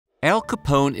Al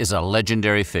Capone is a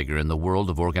legendary figure in the world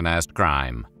of organized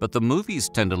crime, but the movies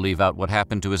tend to leave out what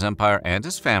happened to his empire and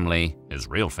his family, his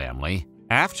real family,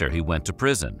 after he went to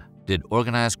prison. Did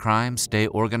organized crime stay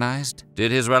organized? Did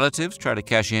his relatives try to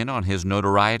cash in on his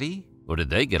notoriety? Or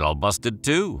did they get all busted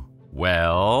too?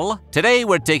 Well, today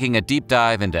we're taking a deep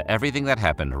dive into everything that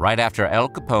happened right after Al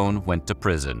Capone went to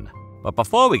prison. But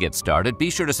before we get started, be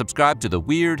sure to subscribe to the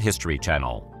Weird History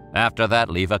channel. After that,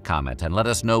 leave a comment and let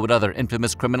us know what other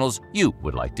infamous criminals you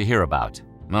would like to hear about.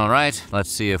 All right,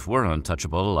 let's see if we're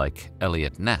untouchable like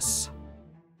Elliot Ness.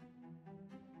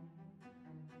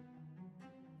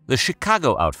 The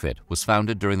Chicago outfit was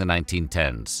founded during the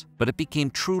 1910s, but it became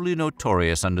truly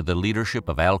notorious under the leadership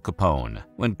of Al Capone.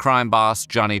 When crime boss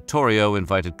Johnny Torrio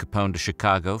invited Capone to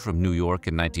Chicago from New York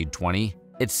in 1920,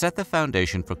 it set the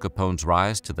foundation for Capone's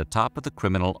rise to the top of the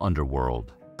criminal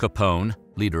underworld. Capone,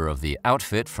 leader of the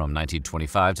outfit from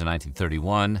 1925 to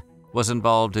 1931, was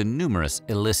involved in numerous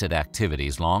illicit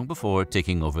activities long before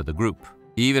taking over the group.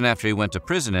 Even after he went to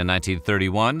prison in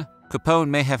 1931, Capone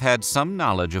may have had some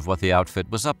knowledge of what the outfit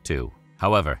was up to.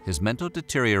 However, his mental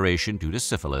deterioration due to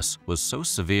syphilis was so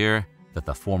severe that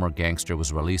the former gangster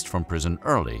was released from prison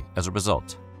early as a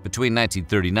result. Between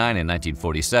 1939 and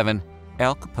 1947,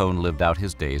 Al Capone lived out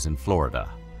his days in Florida.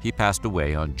 He passed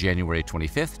away on January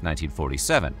 25,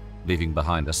 1947, leaving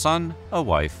behind a son, a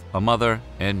wife, a mother,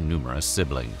 and numerous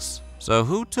siblings. So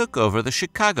who took over the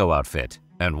Chicago outfit?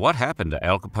 And what happened to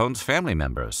Al Capone's family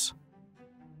members?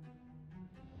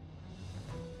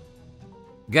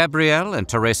 Gabrielle and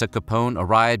Teresa Capone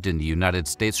arrived in the United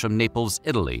States from Naples,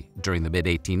 Italy during the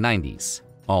mid-1890s.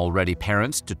 Already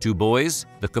parents to 2 boys,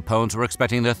 the Capones were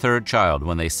expecting their 3rd child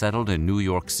when they settled in New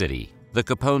York City. The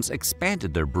Capones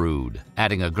expanded their brood,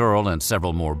 adding a girl and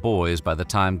several more boys by the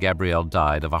time Gabrielle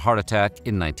died of a heart attack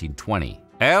in 1920.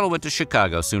 Al went to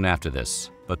Chicago soon after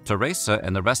this, but Teresa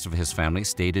and the rest of his family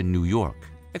stayed in New York,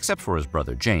 except for his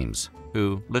brother James,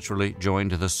 who literally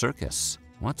joined the circus.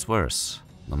 What's worse,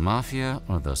 the mafia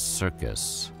or the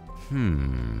circus?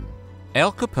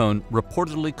 Al Capone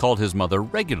reportedly called his mother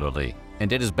regularly and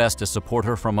did his best to support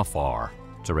her from afar.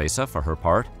 Teresa, for her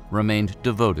part, remained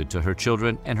devoted to her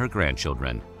children and her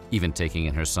grandchildren, even taking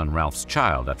in her son Ralph's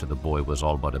child after the boy was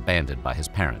all but abandoned by his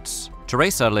parents.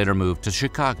 Teresa later moved to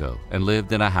Chicago and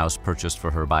lived in a house purchased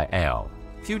for her by Al.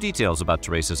 Few details about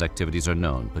Teresa's activities are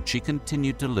known, but she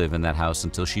continued to live in that house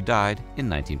until she died in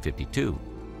 1952.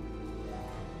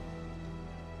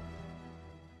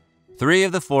 3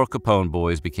 of the 4 Capone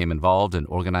boys became involved in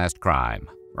organized crime: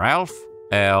 Ralph,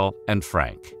 Al, and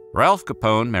Frank. Ralph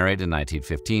Capone married in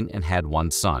 1915 and had 1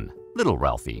 son, Little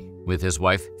Ralphie, with his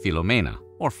wife Filomena,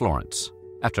 or Florence.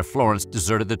 After Florence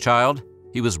deserted the child,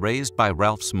 he was raised by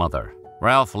Ralph's mother.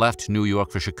 Ralph left New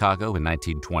York for Chicago in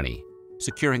 1920,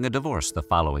 securing a divorce the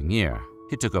following year.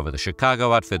 He took over the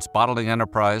Chicago outfit's bottling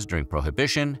enterprise during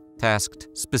Prohibition, tasked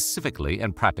specifically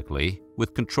and practically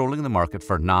with controlling the market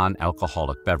for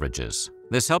non-alcoholic beverages.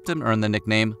 This helped him earn the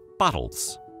nickname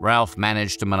Bottles. Ralph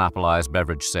managed to monopolize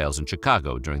beverage sales in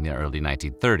Chicago during the early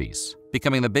 1930s,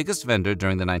 becoming the biggest vendor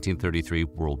during the 1933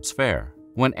 World's Fair.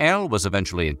 When Al was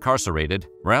eventually incarcerated,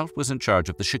 Ralph was in charge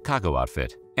of the Chicago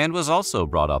outfit and was also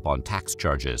brought up on tax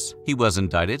charges. He was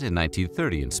indicted in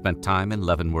 1930 and spent time in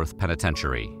Leavenworth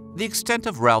Penitentiary. The extent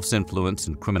of Ralph's influence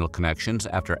and criminal connections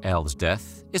after Al's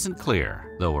death isn't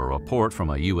clear, though a report from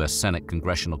a U.S. Senate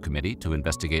Congressional Committee to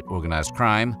investigate organized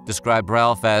crime described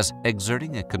Ralph as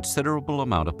exerting a considerable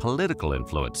amount of political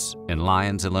influence in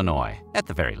Lyons, Illinois, at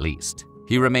the very least.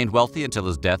 He remained wealthy until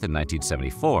his death in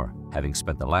 1974, having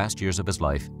spent the last years of his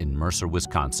life in Mercer,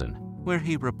 Wisconsin, where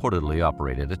he reportedly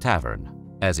operated a tavern.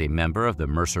 As a member of the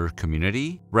Mercer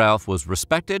community, Ralph was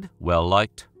respected,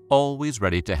 well-liked, always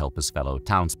ready to help his fellow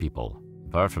townspeople.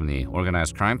 Apart from the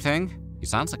organized crime thing, he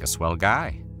sounds like a swell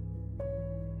guy.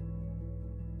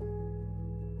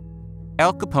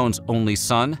 Al Capone's only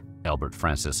son, Albert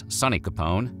Francis Sonny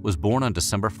Capone, was born on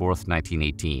December 4,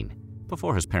 1918,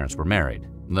 before his parents were married.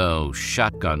 Though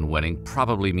shotgun wedding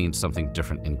probably means something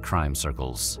different in crime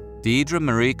circles. Deidre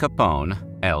Marie Capone,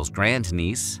 Al's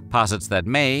grandniece, posits that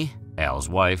May, Al's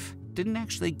wife, didn't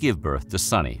actually give birth to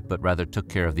Sonny, but rather took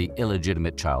care of the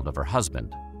illegitimate child of her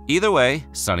husband. Either way,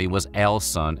 Sonny was Al's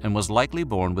son and was likely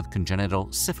born with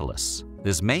congenital syphilis.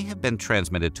 This may have been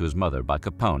transmitted to his mother by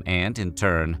Capone and, in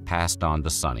turn, passed on to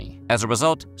Sonny. As a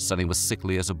result, Sonny was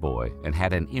sickly as a boy and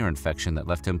had an ear infection that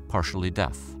left him partially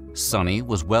deaf. Sonny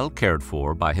was well cared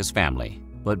for by his family,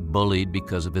 but bullied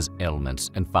because of his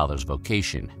ailments and father's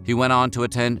vocation. He went on to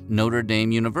attend Notre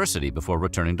Dame University before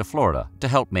returning to Florida to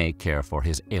help May care for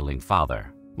his ailing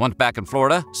father. Once back in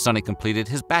Florida, Sonny completed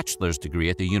his bachelor's degree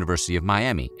at the University of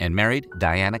Miami and married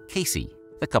Diana Casey.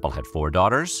 The couple had 4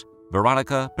 daughters: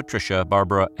 Veronica, Patricia,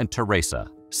 Barbara, and Teresa.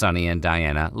 Sonny and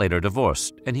Diana later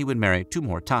divorced, and he would marry 2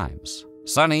 more times.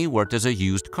 Sonny worked as a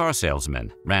used car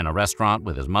salesman, ran a restaurant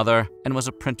with his mother, and was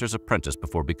a printer's apprentice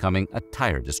before becoming a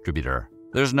tire distributor.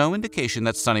 There's no indication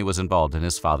that Sonny was involved in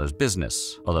his father's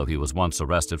business, although he was once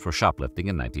arrested for shoplifting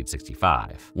in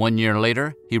 1965. 1 year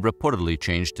later, he reportedly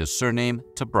changed his surname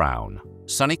to Brown.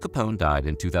 Sonny Capone died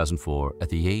in 2004 at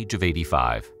the age of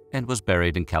 85 and was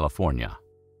buried in California.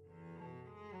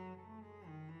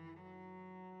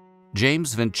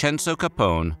 James Vincenzo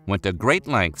Capone went to great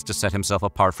lengths to set himself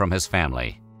apart from his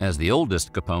family. As the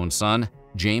oldest Capone son,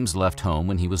 James left home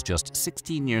when he was just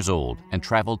 16 years old and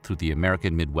traveled through the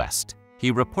American Midwest.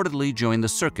 He reportedly joined the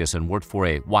circus and worked for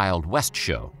a Wild West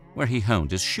show, where he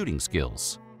honed his shooting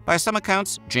skills. By some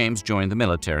accounts, James joined the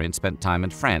military and spent time in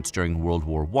France during World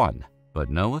War I, but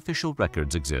no official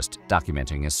records exist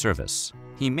documenting his service.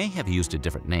 He may have used a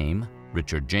different name,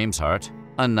 Richard James Hart,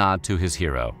 a nod to his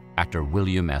hero, actor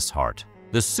William S. Hart.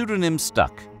 The pseudonym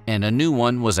stuck, and a new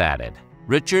one was added.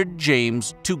 Richard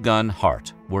James Two Gun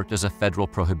Hart worked as a federal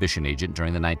prohibition agent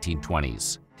during the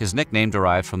 1920s. His nickname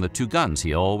derived from the 2 guns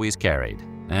he always carried.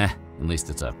 At least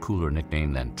it's a cooler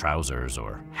nickname than trousers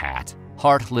or hat.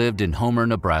 Hart lived in Homer,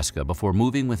 Nebraska before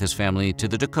moving with his family to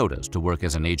the Dakotas to work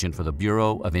as an agent for the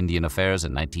Bureau of Indian Affairs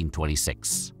in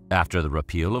 1926. After the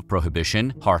repeal of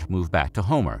Prohibition, Hart moved back to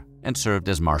Homer and served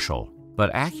as marshal.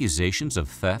 But accusations of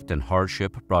theft and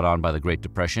hardship brought on by the Great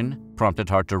Depression prompted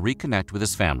Hart to reconnect with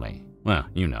his family. Well,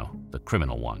 you know, the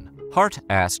criminal one. Hart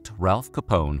asked Ralph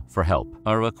Capone for help,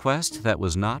 a request that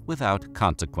was not without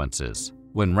consequences.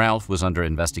 When Ralph was under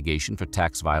investigation for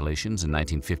tax violations in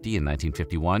 1950 and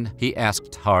 1951, he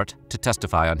asked Hart to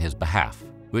testify on his behalf,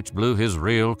 which blew his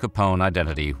real Capone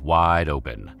identity wide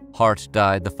open. Hart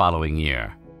died the following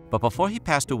year, but before he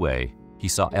passed away, he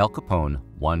saw Al Capone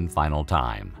one final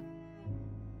time.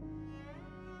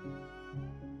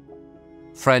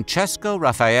 Francesco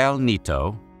Raphael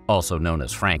Nitto, also known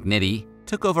as Frank Nitti,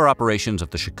 took over operations of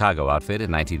the Chicago outfit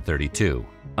in 1932.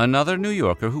 Another New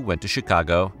Yorker who went to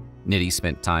Chicago, Nitti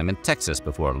spent time in Texas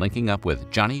before linking up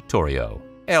with Johnny Torrio,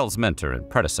 Al's mentor and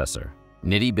predecessor.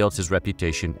 Nitti built his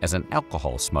reputation as an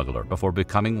alcohol smuggler before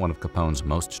becoming one of Capone's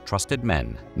most trusted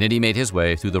men. Nitti made his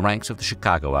way through the ranks of the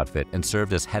Chicago outfit and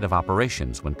served as head of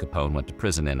operations when Capone went to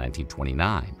prison in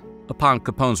 1929. Upon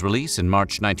Capone's release in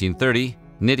March 1930,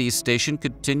 Nitti's station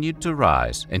continued to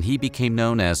rise, and he became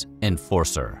known as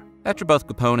Enforcer. After both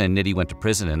Capone and Nitti went to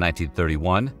prison in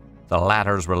 1931, the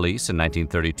latter's release in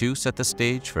 1932 set the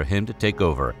stage for him to take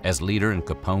over as leader in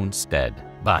Capone's stead.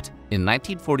 But in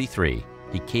 1943,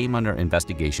 he came under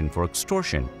investigation for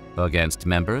extortion against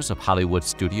members of Hollywood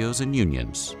studios and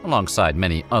unions, alongside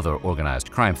many other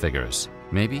organized crime figures.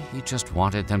 Maybe he just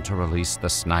wanted them to release the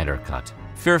Snyder Cut.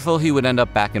 Fearful he would end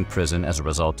up back in prison as a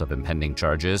result of impending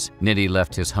charges, Nitti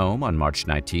left his home on March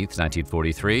 19,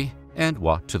 1943, and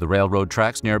walked to the railroad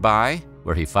tracks nearby,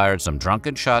 where he fired some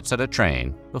drunken shots at a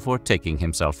train before taking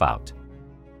himself out.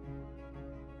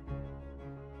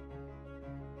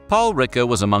 Paul Ricca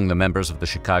was among the members of the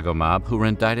Chicago mob who were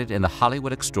indicted in the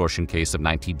Hollywood extortion case of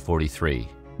 1943.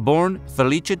 Born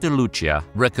Felice de Lucia,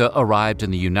 Ricca arrived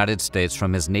in the United States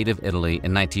from his native Italy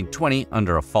in 1920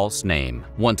 under a false name.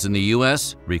 Once in the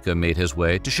U.S., Ricca made his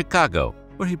way to Chicago,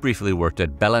 where he briefly worked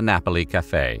at Bella Napoli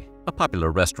Cafe, a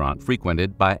popular restaurant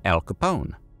frequented by Al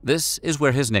Capone. This is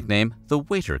where his nickname, the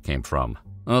Waiter, came from,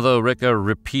 although Ricca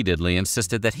repeatedly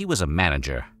insisted that he was a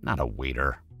manager, not a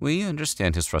waiter. We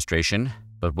understand his frustration,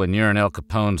 but when you're in Al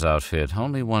Capone's outfit,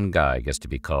 only one guy gets to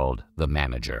be called the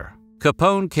manager.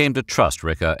 Capone came to trust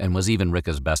Ricca and was even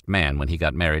Ricca's best man when he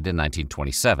got married in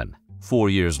 1927. 4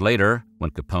 years later,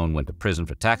 when Capone went to prison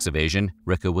for tax evasion,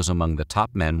 Ricca was among the top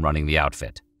men running the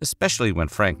outfit, especially when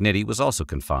Frank Nitti was also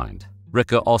confined.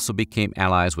 Ricca also became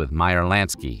allies with Meyer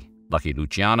Lansky, Lucky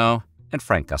Luciano, and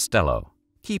Frank Costello,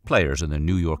 key players in the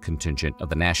New York contingent of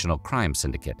the National Crime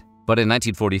Syndicate. But in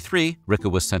 1943, Ricca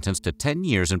was sentenced to 10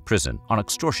 years in prison on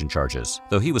extortion charges,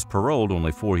 though he was paroled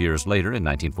only 4 years later in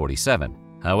 1947.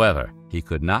 However, he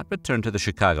could not return to the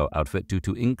Chicago outfit due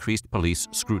to increased police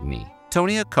scrutiny.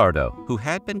 Tony Accardo, who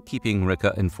had been keeping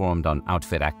Ricca informed on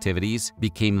outfit activities,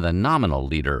 became the nominal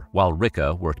leader while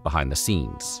Ricca worked behind the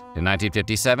scenes. In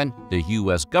 1957, the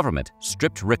U.S. government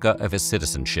stripped Ricca of his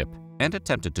citizenship and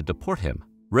attempted to deport him.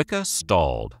 Ricca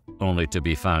stalled, only to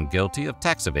be found guilty of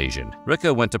tax evasion.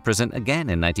 Ricca went to prison again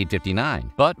in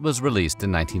 1959, but was released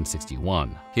in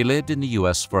 1961. He lived in the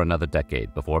U.S. for another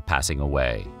decade before passing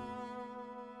away.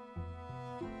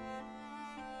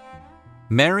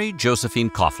 Mary Josephine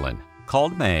Coughlin,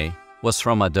 called May, was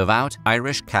from a devout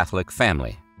Irish Catholic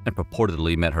family. and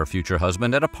purportedly met her future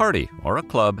husband at a party or a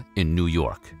club in New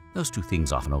York. Those two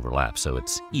things often overlap, so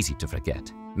it's easy to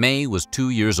forget. May was 2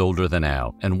 years older than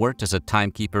Al and worked as a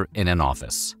timekeeper in an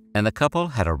office, and the couple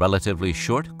had a relatively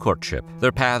short courtship.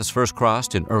 Their paths first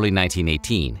crossed in early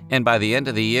 1918, and by the end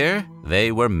of the year,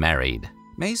 they were married.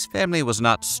 May's family was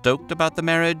not stoked about the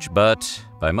marriage, but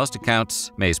by most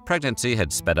accounts, May's pregnancy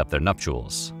had sped up their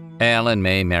nuptials. Al and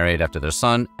May married after their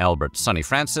son, Albert Sonny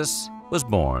Francis, was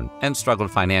born and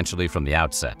struggled financially from the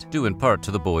outset, due in part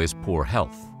to the boy's poor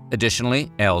health.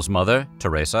 Additionally, Al's mother,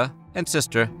 Teresa, and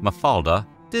sister, Mafalda,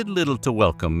 did little to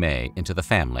welcome May into the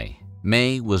family.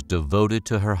 May was devoted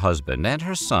to her husband and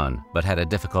her son, but had a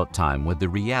difficult time with the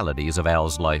realities of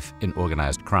Al's life in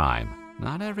organized crime.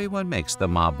 Not everyone makes the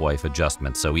mob wife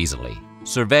adjustment so easily.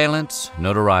 Surveillance,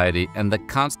 notoriety, and the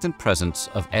constant presence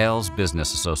of Al's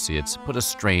business associates put a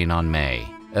strain on May.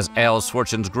 As Al's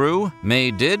fortunes grew,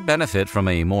 May did benefit from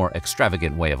a more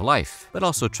extravagant way of life, but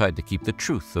also tried to keep the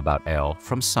truth about Al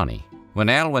from Sonny. When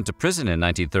Al went to prison in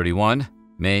 1931,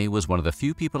 May was one of the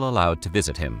few people allowed to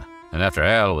visit him. And after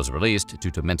Al was released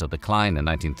due to mental decline in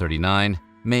 1939,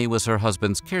 May was her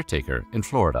husband's caretaker in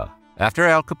Florida. After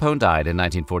Al Capone died in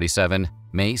 1947,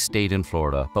 May stayed in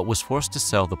Florida but was forced to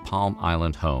sell the Palm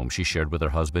Island home she shared with her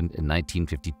husband in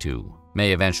 1952.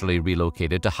 May eventually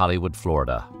relocated to Hollywood,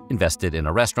 Florida, invested in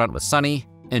a restaurant with Sonny,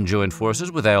 and joined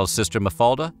forces with Al's sister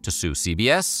Mafalda to sue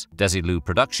CBS, Desilu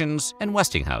Productions, and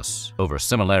Westinghouse over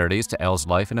similarities to Al's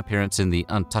life and appearance in the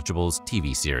Untouchables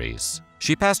TV series.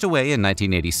 She passed away in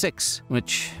 1986,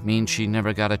 which means she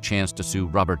never got a chance to sue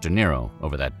Robert De Niro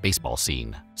over that baseball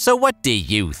scene. So what do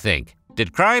you think?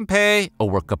 Did crime pay, or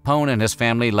were Capone and his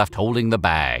family left holding the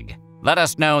bag? Let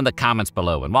us know in the comments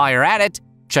below, and while you're at it,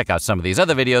 check out some of these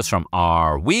other videos from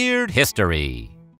our weird history.